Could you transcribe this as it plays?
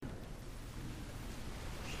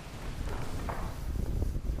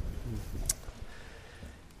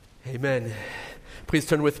Amen. Please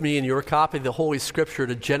turn with me in your copy of the Holy Scripture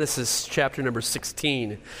to Genesis chapter number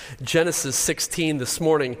 16. Genesis 16 this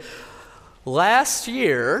morning. Last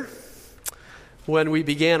year, when we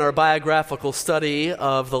began our biographical study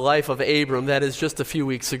of the life of Abram, that is just a few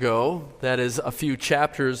weeks ago, that is a few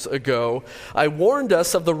chapters ago, I warned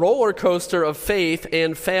us of the roller coaster of faith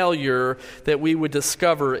and failure that we would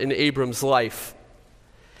discover in Abram's life.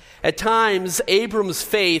 At times, Abram's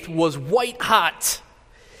faith was white hot.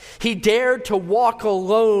 He dared to walk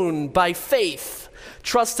alone by faith,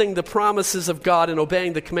 trusting the promises of God and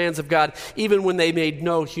obeying the commands of God, even when they made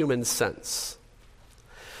no human sense.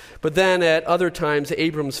 But then at other times,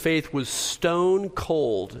 Abram's faith was stone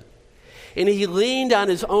cold, and he leaned on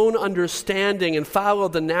his own understanding and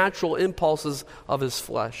followed the natural impulses of his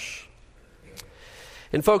flesh.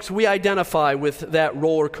 And folks, we identify with that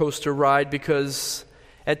roller coaster ride because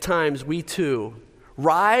at times we too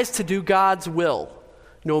rise to do God's will,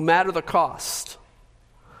 no matter the cost,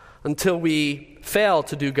 until we fail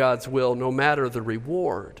to do God's will, no matter the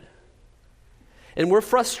reward. And we're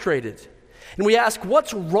frustrated. And we ask,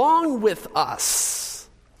 what's wrong with us?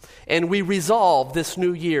 And we resolve this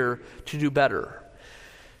new year to do better.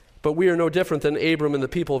 But we are no different than Abram and the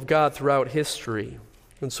people of God throughout history.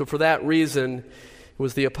 And so for that reason, it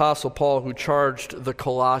was the Apostle Paul who charged the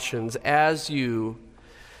Colossians, as you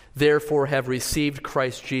therefore have received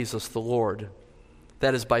Christ Jesus the Lord.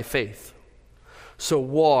 That is by faith. So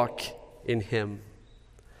walk in him.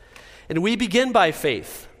 And we begin by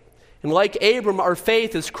faith. And like Abram, our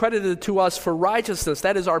faith is credited to us for righteousness.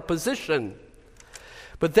 That is our position.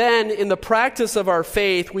 But then in the practice of our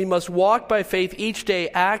faith, we must walk by faith each day,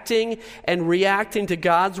 acting and reacting to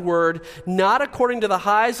God's word, not according to the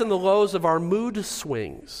highs and the lows of our mood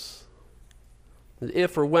swings.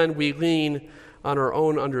 If or when we lean on our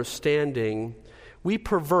own understanding, we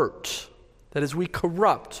pervert, that is, we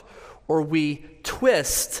corrupt or we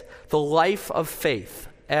twist the life of faith,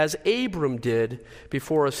 as Abram did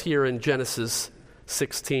before us here in Genesis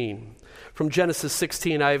 16. From Genesis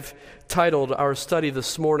 16, I've titled our study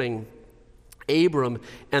this morning, Abram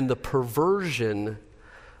and the Perversion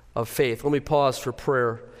of Faith. Let me pause for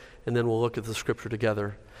prayer, and then we'll look at the scripture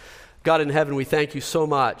together. God in heaven, we thank you so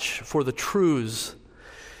much for the truths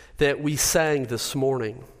that we sang this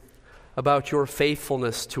morning about your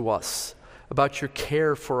faithfulness to us, about your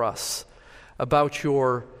care for us, about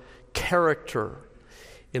your character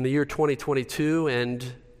in the year 2022 and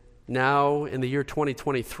now in the year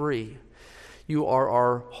 2023. You are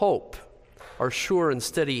our hope, our sure and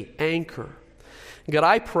steady anchor. God,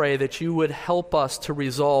 I pray that you would help us to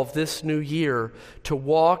resolve this new year to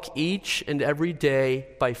walk each and every day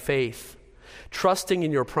by faith, trusting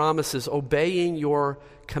in your promises, obeying your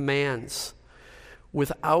commands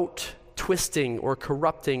without twisting or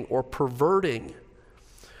corrupting or perverting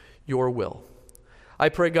your will. I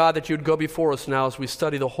pray, God, that you'd go before us now as we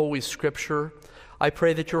study the Holy Scripture. I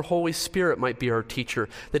pray that your Holy Spirit might be our teacher,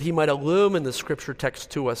 that he might illumine the Scripture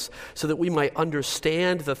text to us so that we might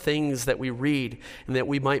understand the things that we read and that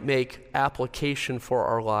we might make application for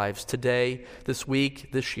our lives today, this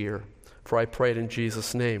week, this year. For I pray it in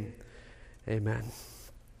Jesus' name. Amen.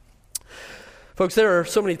 Folks, there are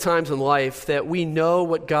so many times in life that we know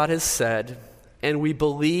what God has said and we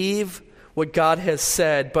believe what God has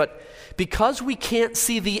said, but because we can't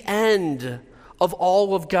see the end of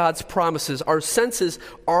all of God's promises, our senses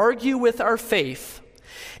argue with our faith,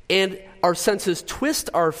 and our senses twist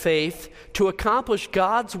our faith to accomplish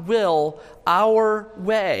God's will our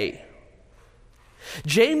way.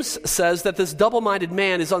 James says that this double-minded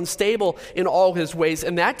man is unstable in all his ways,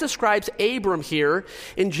 and that describes Abram here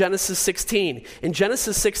in Genesis 16. In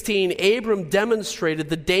Genesis 16, Abram demonstrated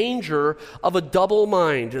the danger of a double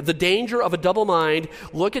mind. The danger of a double mind.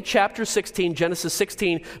 Look at chapter 16, Genesis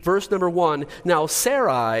 16, verse number 1. Now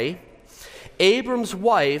Sarai, Abram's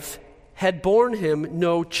wife, had borne him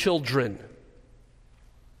no children.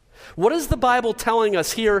 What is the Bible telling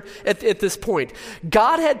us here at this point?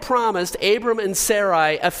 God had promised Abram and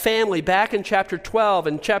Sarai a family back in chapter 12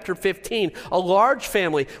 and chapter 15, a large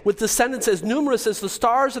family with descendants as numerous as the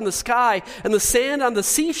stars in the sky and the sand on the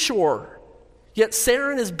seashore. Yet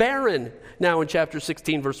Sarai is barren now in chapter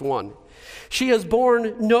 16, verse 1. She has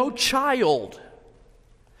borne no child.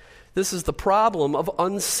 This is the problem of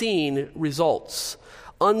unseen results.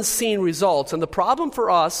 Unseen results. And the problem for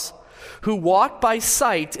us who walk by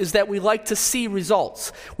sight is that we like to see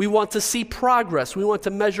results. We want to see progress. We want to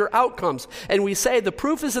measure outcomes. And we say, the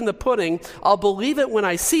proof is in the pudding. I'll believe it when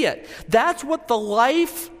I see it. That's what the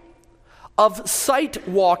life of sight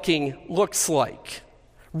walking looks like,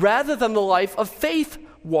 rather than the life of faith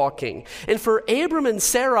walking. And for Abram and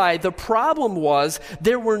Sarai, the problem was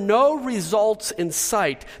there were no results in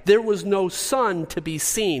sight. There was no son to be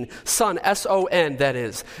seen. Son, S-O-N, that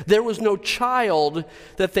is. There was no child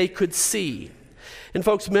that they could see. And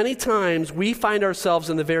folks, many times we find ourselves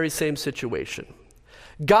in the very same situation.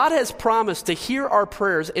 God has promised to hear our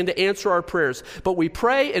prayers and to answer our prayers, but we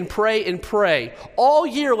pray and pray and pray. All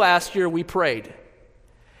year last year we prayed,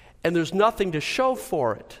 and there's nothing to show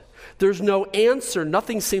for it. There's no answer.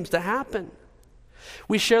 Nothing seems to happen.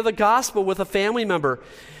 We share the gospel with a family member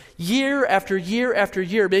year after year after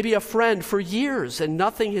year, maybe a friend for years, and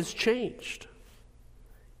nothing has changed.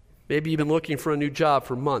 Maybe you've been looking for a new job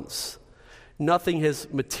for months. Nothing has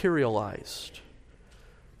materialized.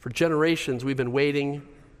 For generations, we've been waiting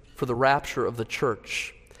for the rapture of the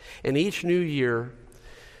church. And each new year,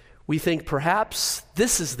 we think perhaps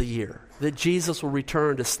this is the year that Jesus will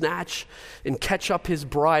return to snatch and catch up his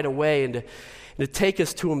bride away and to take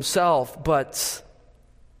us to himself. But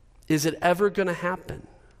is it ever going to happen?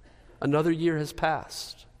 Another year has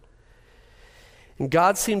passed. And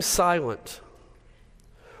God seems silent,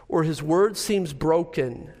 or his word seems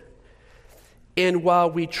broken. And while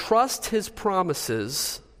we trust his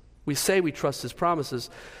promises, we say we trust his promises,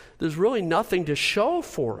 there's really nothing to show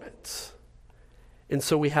for it. And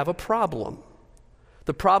so we have a problem.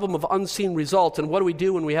 The problem of unseen results. And what do we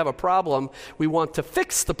do when we have a problem? We want to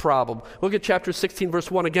fix the problem. Look at chapter 16,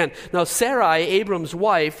 verse 1 again. Now Sarai, Abram's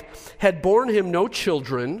wife, had borne him no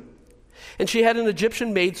children, and she had an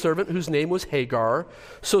Egyptian maidservant whose name was Hagar.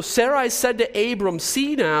 So Sarai said to Abram,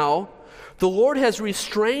 "See now, the Lord has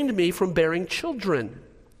restrained me from bearing children.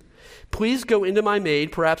 Please go into my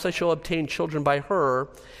maid, perhaps I shall obtain children by her."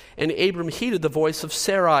 And Abram heeded the voice of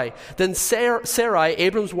Sarai. Then Sarai,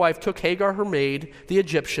 Abram's wife, took Hagar, her maid, the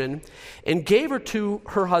Egyptian, and gave her to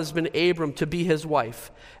her husband Abram to be his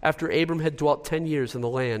wife, after Abram had dwelt 10 years in the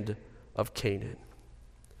land of Canaan.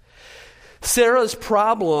 Sarah's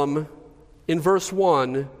problem in verse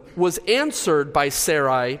 1 was answered by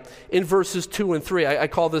Sarai in verses 2 and 3. I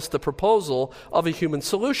call this the proposal of a human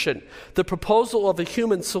solution. The proposal of a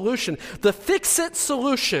human solution. The fix-it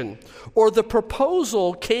solution, or the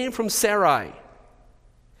proposal, came from Sarai.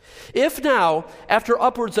 If now, after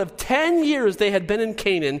upwards of 10 years they had been in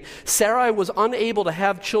Canaan, Sarai was unable to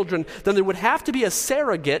have children, then there would have to be a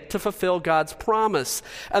surrogate to fulfill God's promise.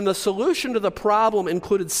 And the solution to the problem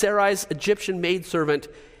included Sarai's Egyptian maidservant,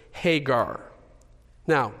 Hagar.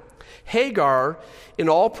 Now, Hagar, in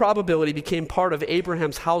all probability, became part of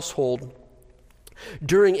Abraham's household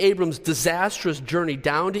during Abram's disastrous journey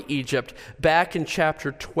down to Egypt back in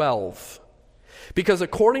chapter 12. Because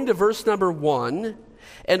according to verse number 1,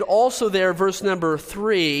 and also there, verse number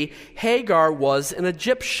 3, Hagar was an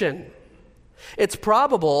Egyptian. It's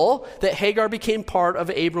probable that Hagar became part of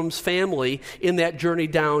Abram's family in that journey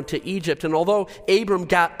down to Egypt. And although Abram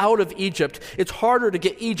got out of Egypt, it's harder to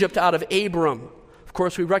get Egypt out of Abram. Of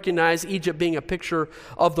course, we recognize Egypt being a picture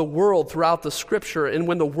of the world throughout the scripture. And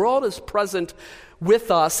when the world is present with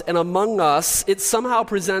us and among us, it somehow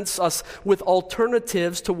presents us with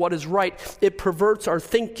alternatives to what is right. It perverts our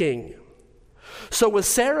thinking. So with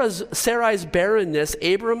Sarai's barrenness,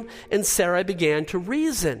 Abram and Sarai began to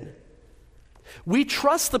reason. We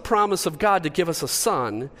trust the promise of God to give us a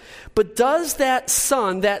son, but does that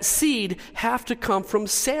son, that seed, have to come from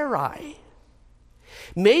Sarai?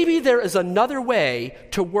 Maybe there is another way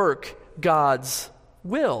to work God's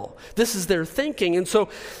will. This is their thinking. And so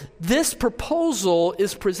this proposal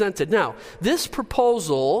is presented. Now, this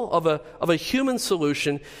proposal of a human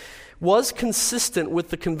solution was consistent with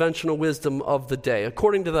the conventional wisdom of the day.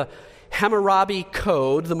 According to the Hammurabi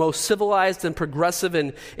Code, the most civilized and progressive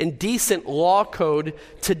and decent law code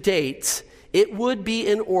to date, it would be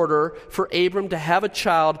in order for Abram to have a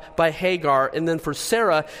child by Hagar and then for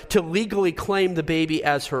Sarah to legally claim the baby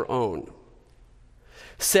as her own.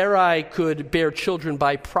 Sarai could bear children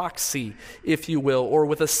by proxy, if you will, or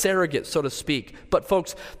with a surrogate, so to speak. But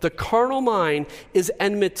folks, the carnal mind is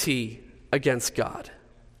enmity against God.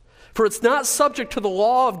 For it's not subject to the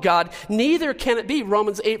law of God, neither can it be,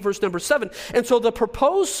 Romans 8, verse number 7. And so the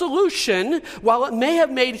proposed solution, while it may have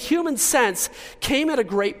made human sense, came at a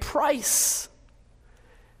great price.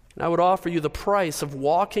 And I would offer you the price of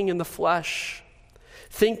walking in the flesh,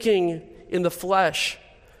 thinking in the flesh,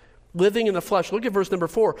 living in the flesh. Look at verse number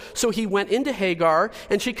 4. So he went into Hagar,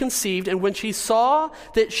 and she conceived, and when she saw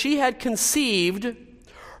that she had conceived,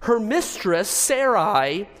 her mistress,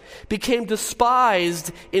 Sarai, became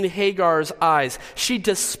despised in Hagar's eyes. She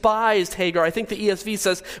despised Hagar. I think the ESV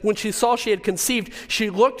says when she saw she had conceived, she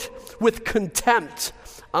looked with contempt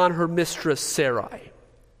on her mistress Sarai.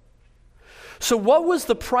 So what was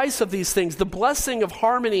the price of these things? The blessing of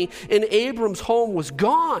harmony in Abram's home was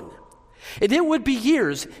gone. And it would be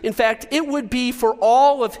years. In fact, it would be for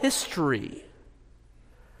all of history.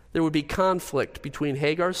 There would be conflict between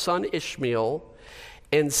Hagar's son Ishmael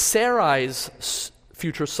and Sarai's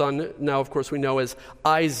future son, now of course we know as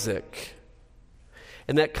Isaac.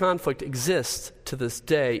 And that conflict exists to this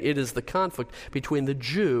day. It is the conflict between the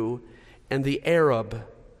Jew and the Arab.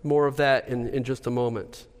 More of that in just a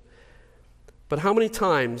moment. But how many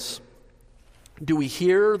times do we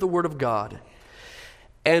hear the Word of God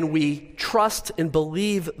and we trust and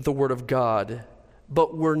believe the Word of God,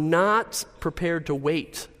 but we're not prepared to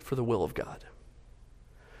wait for the will of God?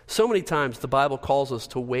 So many times the Bible calls us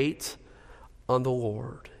to wait on the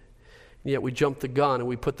Lord. And yet we jump the gun and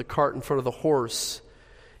we put the cart in front of the horse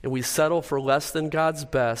and we settle for less than God's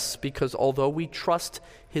best because although we trust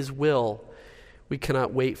His will, we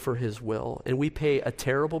cannot wait for His will. And we pay a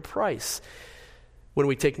terrible price when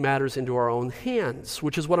we take matters into our own hands,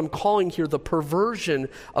 which is what I'm calling here the perversion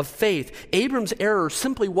of faith. Abram's error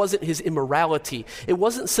simply wasn't his immorality. It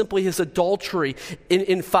wasn't simply his adultery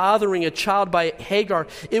in fathering a child by Hagar.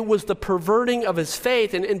 It was the perverting of his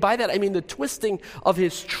faith, and by that I mean the twisting of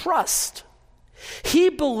his trust. He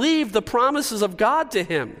believed the promises of God to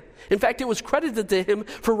him. In fact, it was credited to him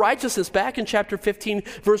for righteousness back in chapter 15,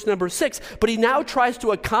 verse number 6. But he now tries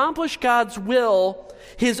to accomplish God's will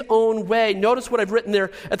his own way. Notice what I've written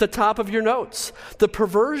there at the top of your notes. The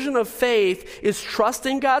perversion of faith is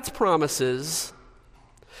trusting God's promises,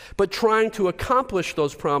 but trying to accomplish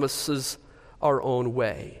those promises our own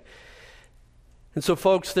way. And so,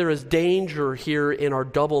 folks, there is danger here in our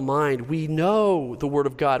double mind. We know the Word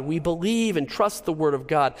of God. We believe and trust the Word of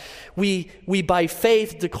God. We by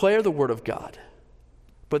faith declare the Word of God.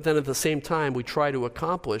 But then at the same time, we try to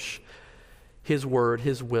accomplish His Word,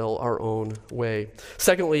 His will, our own way.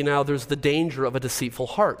 Secondly, now there's the danger of a deceitful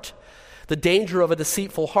heart. The danger of a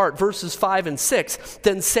deceitful heart. Verses 5 and 6.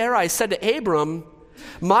 Then Sarai said to Abram,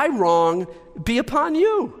 "My wrong be upon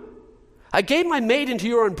you. I gave my maid into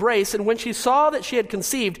your embrace, and when she saw that she had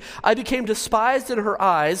conceived, I became despised in her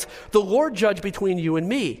eyes. The Lord judge between you and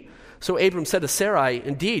me." So Abram said to Sarai,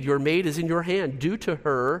 "Indeed, your maid is in your hand. Do to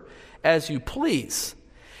her as you please."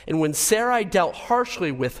 And when Sarai dealt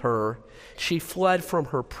harshly with her, she fled from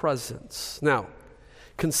her presence. Now,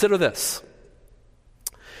 consider this.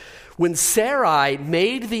 When Sarai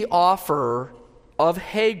made the offer of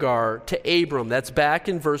Hagar to Abram, that's back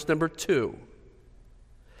in verse number 2,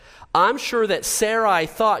 I'm sure that Sarai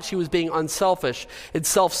thought she was being unselfish and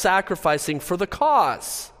self-sacrificing for the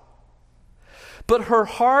cause. But her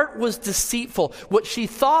heart was deceitful. What she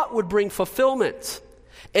thought would bring fulfillment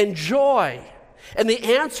and joy and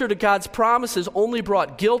the answer to God's promises only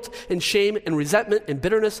brought guilt and shame and resentment and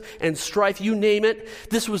bitterness and strife, you name it.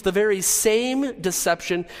 This was the very same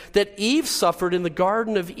deception that Eve suffered in the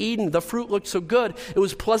Garden of Eden. The fruit looked so good, it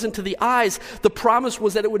was pleasant to the eyes. The promise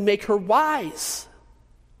was that it would make her wise.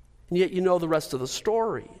 And yet you know the rest of the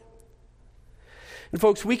story. And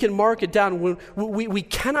folks, we can mark it down. When we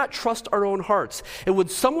cannot trust our own hearts. And when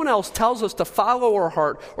someone else tells us to follow our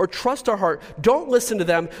heart or trust our heart, don't listen to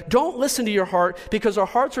them. Don't listen to your heart, because our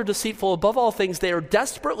hearts are deceitful above all things. They are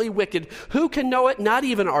desperately wicked. Who can know it? Not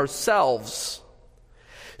even ourselves.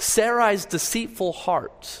 Sarai's deceitful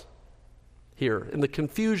heart here, in the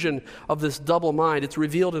confusion of this double mind, it's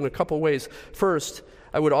revealed in a couple ways. First,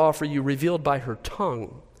 I would offer you revealed by her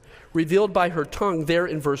tongue. Revealed by her tongue there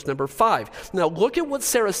in verse number 5. Now look at what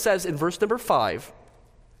Sarah says in verse number 5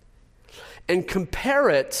 and compare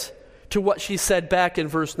it to what she said back in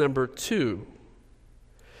verse number 2.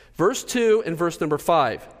 Verse 2 and verse number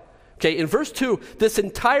 5. Okay, in verse 2, this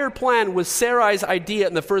entire plan was Sarai's idea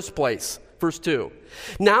in the first place. Verse 2.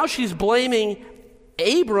 Now she's blaming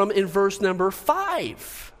Abram in verse number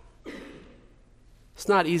 5. It's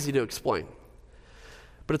not easy to explain.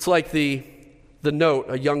 But it's like the note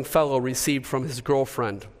a young fellow received from his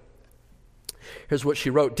girlfriend. Here's what she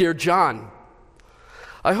wrote. "Dear John,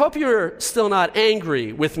 I hope you're still not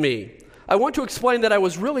angry with me. I want to explain that I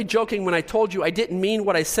was really joking when I told you I didn't mean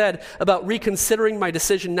what I said about reconsidering my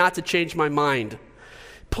decision not to change my mind.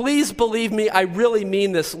 Please believe me, I really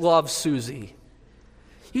mean this. Love, Susie."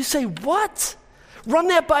 You say, what? Run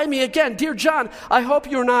that by me again. "Dear John, I hope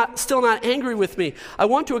you're still not angry with me. I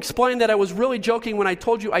want to explain that I was really joking when I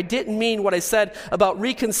told you I didn't mean what I said about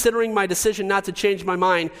reconsidering my decision not to change my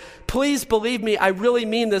mind. Please believe me, I really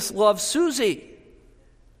mean this. Love, Susie."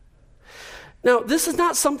 Now, this is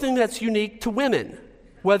not something that's unique to women,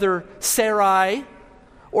 whether Sarai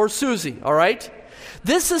or Susie, all right?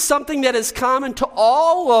 This is something that is common to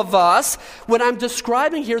all of us when I'm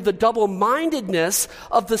describing here the double-mindedness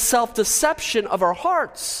of the self-deception of our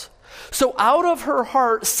hearts. So out of her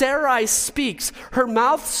heart, Sarai speaks, her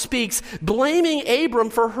mouth speaks, blaming Abram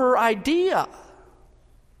for her idea.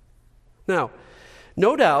 Now,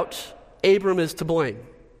 no doubt, Abram is to blame.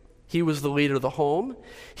 He was the leader of the home.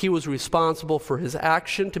 He was responsible for his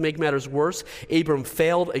action. To make matters worse, Abram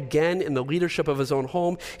failed again in the leadership of his own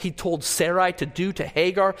home. He told Sarai to do to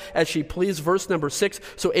Hagar as she pleased. Verse number 6,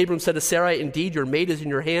 so Abram said to Sarai, indeed, your maid is in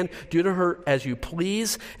your hand. Do to her as you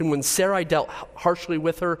please. And when Sarai dealt harshly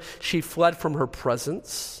with her, she fled from her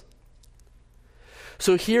presence.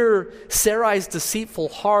 So here, Sarai's deceitful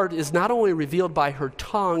heart is not only revealed by her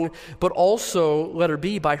tongue, but also, letter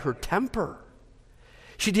B, by her temper.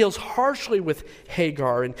 She deals harshly with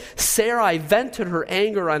Hagar, and Sarai vented her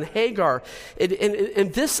anger on Hagar.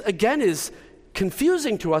 And this, again, is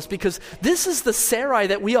confusing to us because this is the Sarai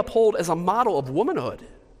that we uphold as a model of womanhood.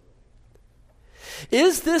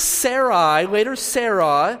 Is this Sarai, later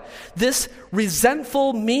Sarah, this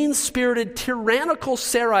resentful, mean-spirited, tyrannical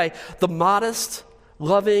Sarai, the modest,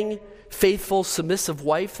 loving, faithful, submissive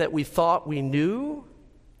wife that we thought we knew?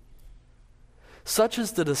 Such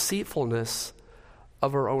is the deceitfulness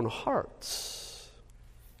of our own hearts.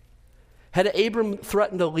 Had Abram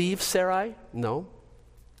threatened to leave Sarai? No.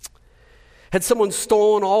 Had someone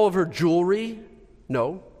stolen all of her jewelry?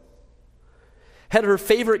 No. Had her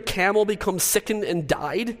favorite camel become sickened and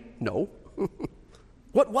died? No.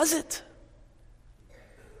 What was it?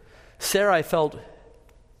 Sarai felt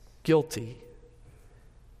guilty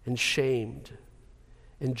and shamed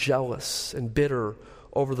and jealous and bitter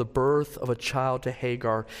over the birth of a child to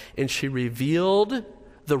Hagar, and she revealed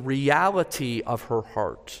the reality of her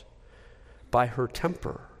heart by her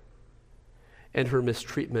temper and her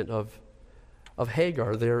mistreatment of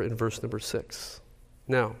Hagar there in verse number 6.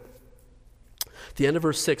 Now, at the end of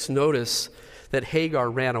verse 6, notice that Hagar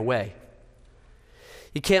ran away.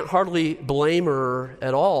 You can't hardly blame her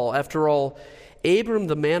at all. After all, Abram,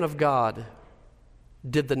 the man of God,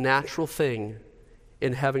 did the natural thing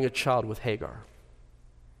in having a child with Hagar.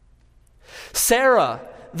 Sarah,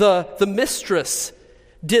 the mistress,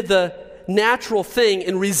 did the natural thing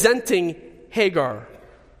in resenting Hagar.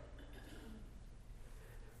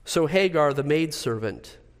 So Hagar, the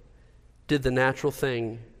maidservant, did the natural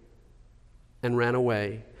thing and ran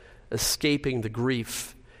away, escaping the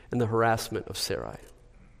grief and the harassment of Sarai.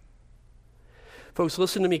 Folks,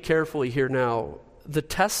 listen to me carefully here now. The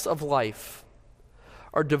tests of life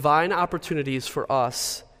are divine opportunities for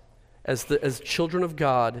us as children of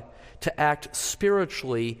God to act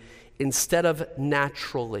spiritually instead of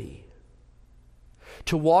naturally,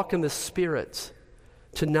 to walk in the Spirit,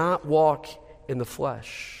 to not walk in the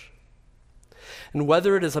flesh. And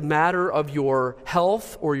whether it is a matter of your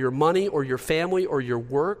health or your money or your family or your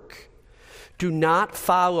work, do not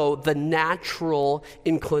follow the natural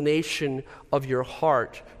inclination of your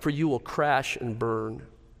heart, for you will crash and burn.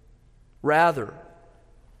 Rather,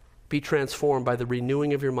 be transformed by the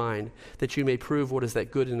renewing of your mind, that you may prove what is that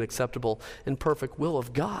good and acceptable and perfect will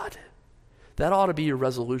of God. That ought to be your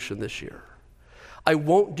resolution this year. I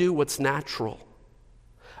won't do what's natural.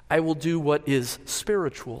 I will do what is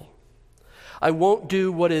spiritual. I won't do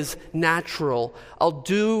what is natural. I'll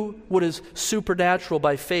do what is supernatural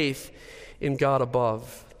by faith in God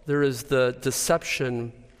above. There is the the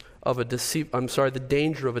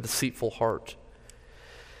danger of a deceitful heart.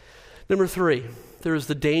 Number 3, there is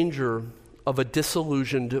the danger of a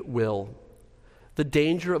disillusioned will. The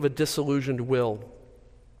danger of a disillusioned will.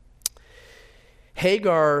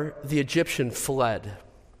 Hagar, the Egyptian, fled.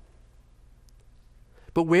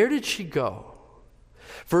 But where did she go?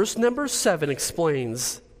 Verse number 7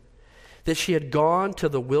 explains that she had gone to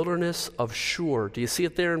the wilderness of Shur. Do you see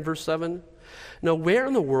it there in verse 7? Now, where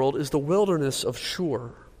in the world is the wilderness of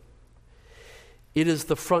Shur? It is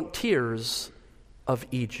the frontiers of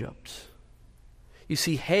Egypt. You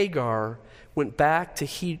see, Hagar went back to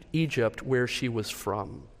Egypt where she was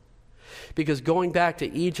from, because going back to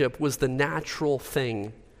Egypt was the natural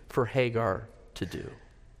thing for Hagar to do.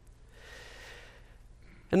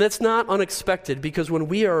 And that's not unexpected, because when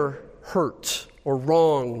we are hurt or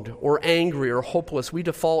wronged or angry or hopeless, we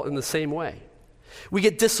default in the same way. We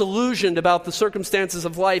get disillusioned about the circumstances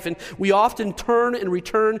of life, and we often turn and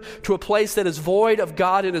return to a place that is void of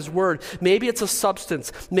God and His Word. Maybe it's a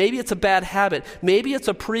substance. Maybe it's a bad habit. Maybe it's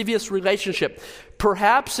a previous relationship.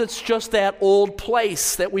 Perhaps it's just that old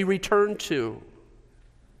place that we return to.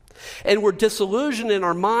 And we're disillusioned in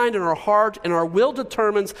our mind and our heart, and our will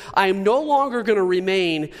determines, I am no longer going to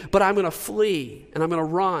remain, but I'm going to flee and I'm going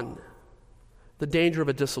to run. The danger of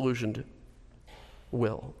a disillusioned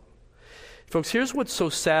will. Folks, here's what's so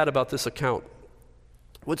sad about this account.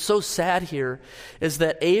 What's so sad here is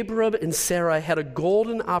that Abram and Sarai had a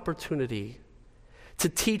golden opportunity to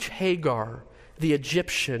teach Hagar, the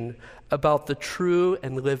Egyptian, about the true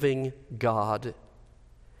and living God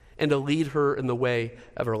and to lead her in the way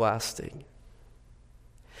everlasting.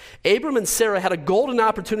 Abram and Sarah had a golden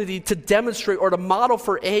opportunity to demonstrate or to model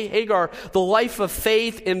for Hagar the life of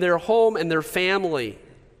faith in their home and their family.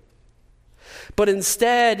 But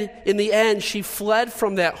instead, in the end, she fled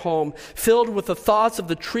from that home, filled with the thoughts of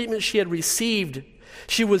the treatment she had received.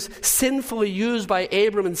 She was sinfully used by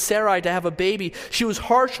Abram and Sarai to have a baby. She was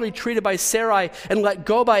harshly treated by Sarai and let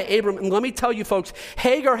go by Abram. And let me tell you, folks,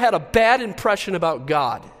 Hagar had a bad impression about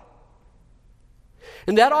God.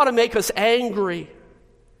 And that ought to make us angry.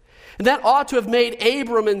 And that ought to have made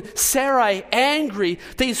Abram and Sarai angry.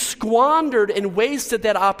 They squandered and wasted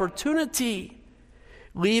that opportunity,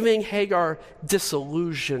 leaving Hagar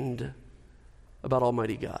disillusioned about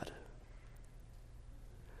Almighty God.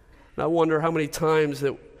 And I wonder how many times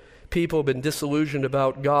that people have been disillusioned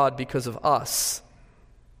about God because of us.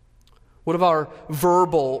 What of our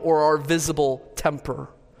verbal or our visible temper?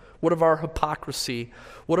 What of our hypocrisy?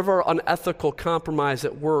 What of our unethical compromise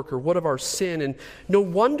at work? Or what of our sin? And no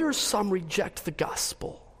wonder some reject the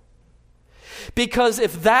gospel. Because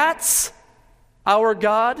if that's our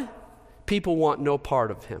God, people want no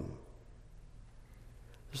part of him.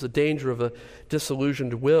 There's a danger of a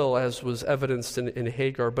disillusioned will, as was evidenced in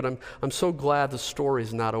Hagar, but I'm so glad the story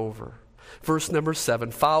is not over. Verse number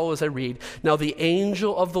 7, follow as I read. Now the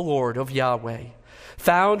angel of the Lord, of Yahweh,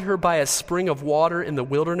 found her by a spring of water in the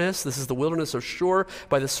wilderness. This is the wilderness of Shur,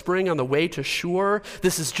 by the spring on the way to Shur.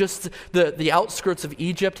 This is just the outskirts of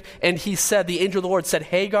Egypt. And he said, the angel of the Lord said,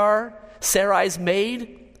 Hagar, Sarai's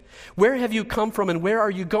maid, where have you come from and where are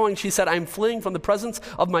you going? She said, I'm fleeing from the presence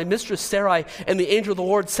of my mistress Sarai. And the angel of the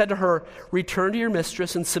Lord said to her, return to your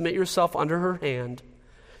mistress and submit yourself under her hand.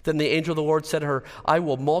 Then the angel of the Lord said to her, I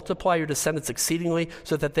will multiply your descendants exceedingly,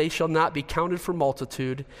 so that they shall not be counted for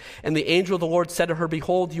multitude. And the angel of the Lord said to her,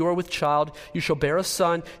 behold, you are with child, you shall bear a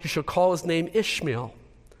son, you shall call his name Ishmael,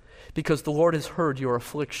 because the Lord has heard your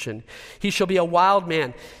affliction. He shall be a wild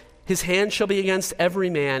man. His hand shall be against every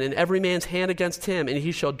man, and every man's hand against him, and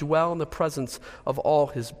he shall dwell in the presence of all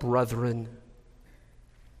his brethren.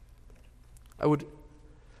 I would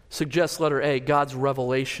suggest letter A, God's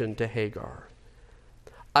revelation to Hagar.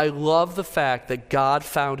 I love the fact that God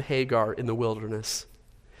found Hagar in the wilderness,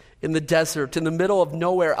 in the desert, in the middle of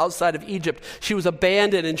nowhere outside of Egypt. She was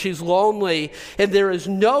abandoned and she's lonely, and there is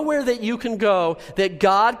nowhere that you can go that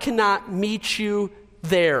God cannot meet you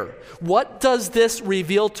there. What does this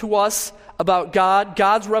reveal to us about God?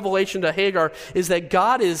 God's revelation to Hagar is that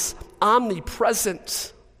God is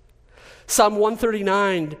omnipresent. Psalm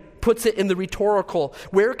 139 puts it in the rhetorical,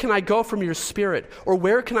 where can I go from your spirit? Or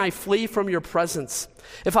where can I flee from your presence?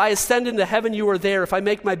 If I ascend into heaven, you are there. If I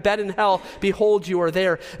make my bed in hell, behold, you are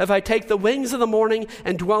there. If I take the wings of the morning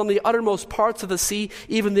and dwell in the uttermost parts of the sea,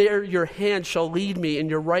 even there your hand shall lead me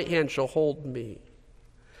and your right hand shall hold me.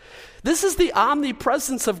 This is the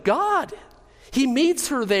omnipresence of God. He meets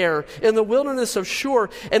her there in the wilderness of Shur,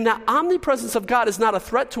 and that omnipresence of God is not a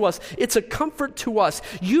threat to us. It's a comfort to us.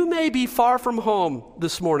 You may be far from home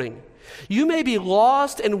this morning. You may be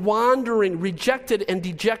lost and wandering, rejected and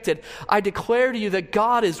dejected. I declare to you that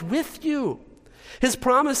God is with you. His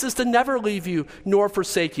promise is to never leave you nor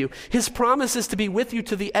forsake you. His promise is to be with you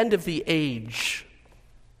to the end of the age.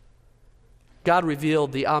 God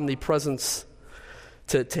revealed the omnipresence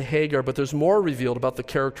to Hagar, but there's more revealed about the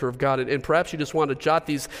character of God. And perhaps you just want to jot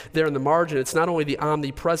these there in the margin. It's not only the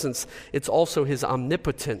omnipresence, it's also his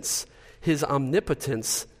omnipotence. His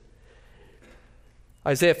omnipotence.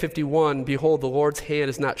 Isaiah 51, behold, the Lord's hand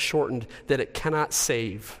is not shortened that it cannot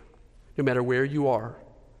save, no matter where you are,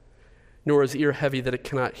 nor is ear heavy that it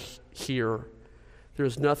cannot hear. There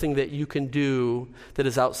is nothing that you can do that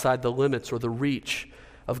is outside the limits or the reach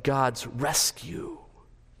of God's rescue.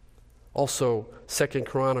 Also, 2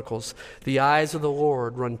 Chronicles, the eyes of the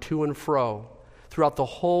Lord run to and fro throughout the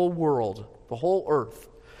whole world, the whole earth,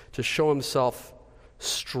 to show himself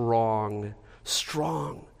strong.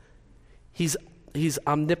 Strong. He's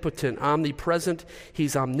omnipotent, omnipresent.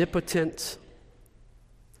 He's omnipotent.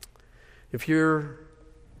 If you're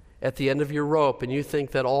at the end of your rope and you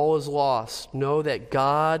think that all is lost, know that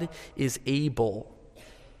God is able.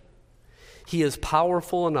 He is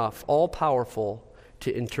powerful enough, all-powerful,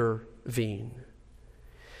 to intervene.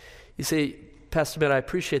 You say, Pastor Matt, I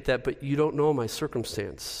appreciate that, but you don't know my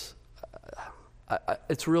circumstance.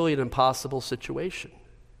 It's really an impossible situation.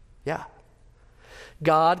 Yeah.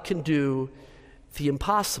 God can do the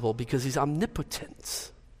impossible because he's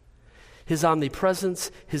omnipotent. His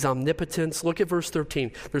omnipresence, his omnipotence. Look at verse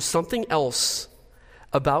 13. There's something else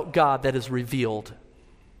about God that is revealed.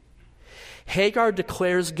 Hagar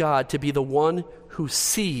declares God to be the one who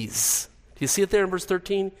sees. Do you see it there in verse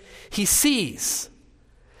 13? He sees.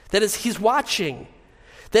 That is, he's watching.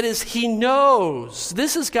 That is, he knows.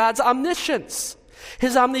 This is God's omniscience,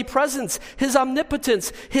 his omnipresence, his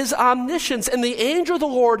omnipotence, his omniscience. And the angel of the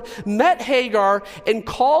Lord met Hagar and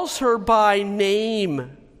calls her by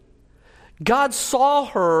name. God saw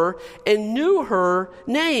her and knew her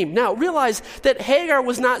name. Now, realize that Hagar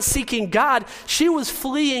was not seeking God. She was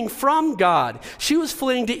fleeing from God. She was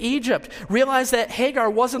fleeing to Egypt. Realize that Hagar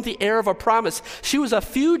wasn't the heir of a promise. She was a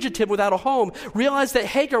fugitive without a home. Realize that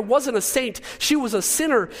Hagar wasn't a saint. She was a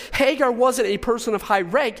sinner. Hagar wasn't a person of high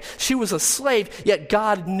rank. She was a slave, yet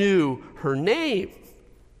God knew her name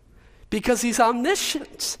because he's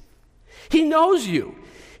omniscient. He knows you.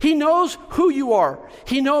 He knows who you are.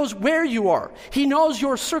 He knows where you are. He knows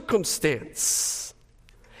your circumstance.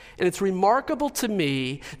 And it's remarkable to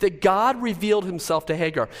me that God revealed himself to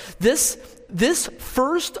Hagar. This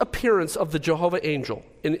first appearance of the Jehovah angel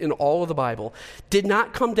in all of the Bible did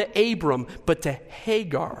not come to Abram, but to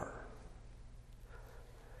Hagar.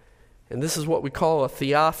 And this is what we call a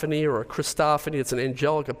theophany or a Christophany. It's an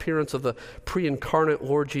angelic appearance of the pre-incarnate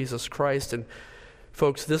Lord Jesus Christ. And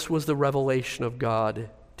folks, this was the revelation of God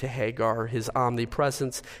to Hagar, his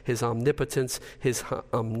omnipresence, his omnipotence, his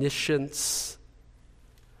omniscience.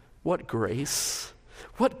 What grace.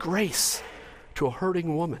 What grace to a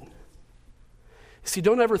hurting woman. See,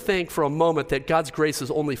 don't ever think for a moment that God's grace is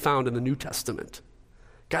only found in the New Testament.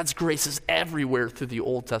 God's grace is everywhere through the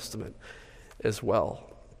Old Testament as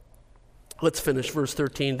well. Let's finish verse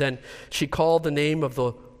 13. Then she called the name of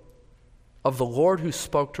the Lord who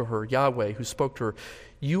spoke to her, Yahweh, who spoke to her.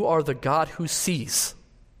 You are the God who sees,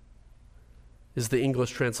 is the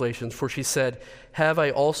English translation. For she said, have I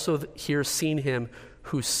also here seen him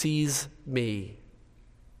who sees me?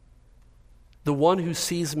 The one who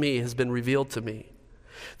sees me has been revealed to me.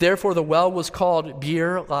 Therefore the well was called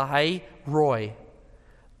Beer Lahai Roi.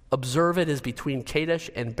 Observe, it is between Kadesh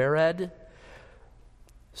and Bered.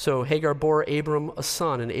 So Hagar bore Abram a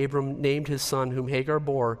son, and Abram named his son whom Hagar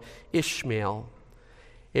bore Ishmael.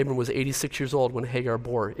 Abram was 86 years old when Hagar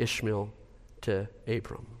bore Ishmael to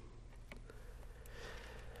Abram.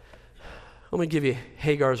 Let me give you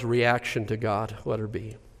Hagar's reaction to God. Let her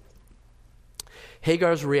be.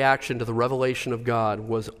 Hagar's reaction to the revelation of God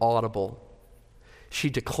was audible. She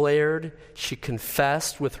declared, she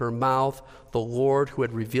confessed with her mouth the Lord who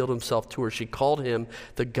had revealed himself to her. She called him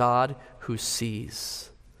the God who sees.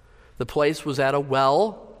 The place was at a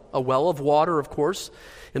well of water, of course.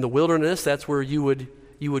 In the wilderness, that's where you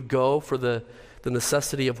would go for the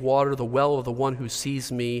necessity of water, the well of the one who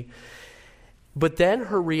sees me. But then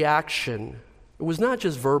her reaction, it was not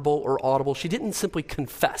just verbal or audible. She didn't simply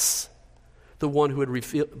confess the one who had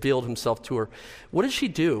revealed himself to her. What did she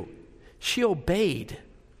do? She obeyed.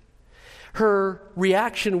 Her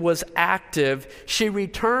reaction was active. She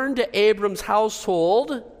returned to Abram's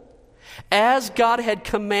household as God had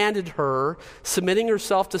commanded her, submitting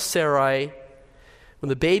herself to Sarai. When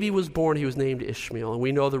the baby was born, he was named Ishmael, and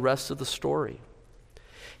we know the rest of the story.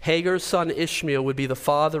 Hagar's son Ishmael would be the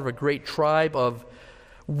father of a great tribe of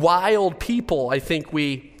wild people, I think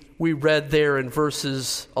we read there in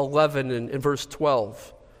verses 11 and verse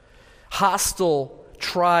 12. Hostile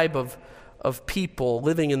tribe of people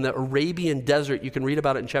living in the Arabian desert. You can read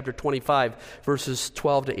about it in chapter 25, verses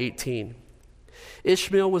 12 to 18.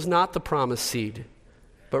 Ishmael was not the promised seed,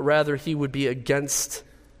 but rather he would be against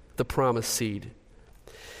the promised seed.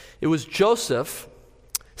 It was Joseph,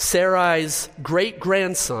 Sarai's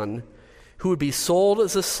great-grandson, who would be sold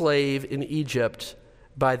as a slave in Egypt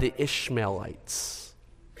by the Ishmaelites.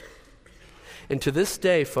 And to this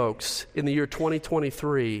day, folks, in the year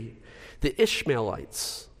 2023, the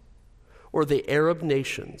Ishmaelites, or the Arab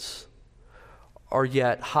nations, are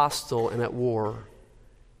yet hostile and at war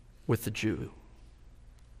with the Jew.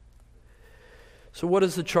 So what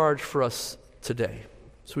is the charge for us today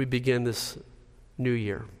as we begin this new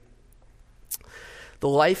year? The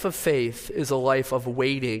life of faith is a life of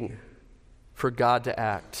waiting for God to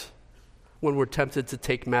act when we're tempted to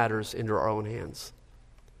take matters into our own hands.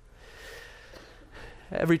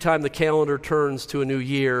 Every time the calendar turns to a new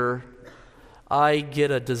year, I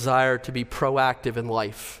get a desire to be proactive in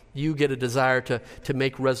life. You get a desire to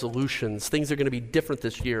make resolutions. Things are going to be different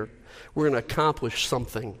this year. We're going to accomplish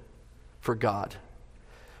something for God,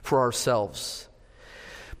 for ourselves.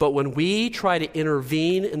 But when we try to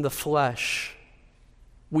intervene in the flesh,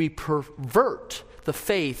 we pervert the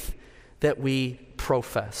faith that we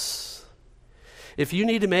profess. If you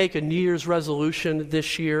need to make a New Year's resolution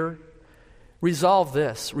this year, resolve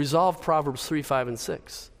this. Resolve Proverbs 3, 5, and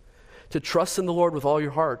 6. To trust in the Lord with all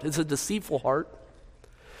your heart. It's a deceitful heart.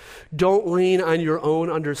 Don't lean on your own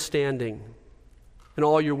understanding. In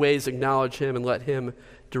all your ways acknowledge him and let him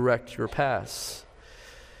direct your paths.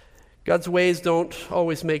 God's ways don't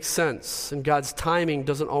always make sense, and God's timing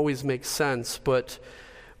doesn't always make sense, but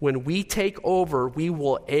when we take over, we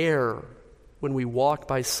will err when we walk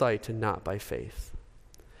by sight and not by faith.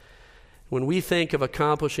 When we think of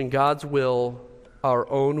accomplishing God's will our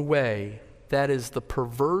own way, that is the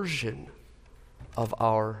perversion of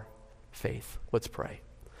our faith. Let's pray.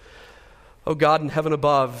 Oh God in heaven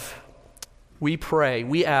above, we pray,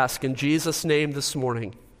 we ask in Jesus' name this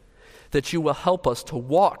morning that you will help us to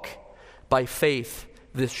walk by faith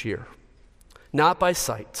this year, not by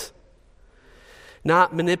sight,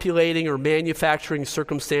 not manipulating or manufacturing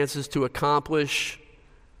circumstances to accomplish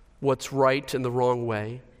what's right in the wrong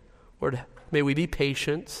way. Lord, may we be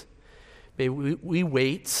patient. May we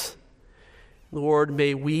wait. Lord,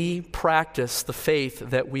 may we practice the faith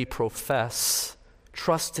that we profess,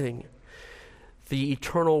 trusting the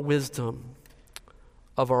eternal wisdom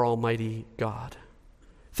of our Almighty God.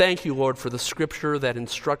 Thank you, Lord, for the scripture that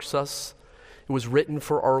instructs us. It was written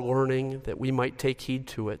for our learning, that we might take heed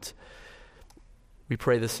to it. We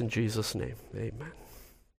pray this in Jesus' name. Amen.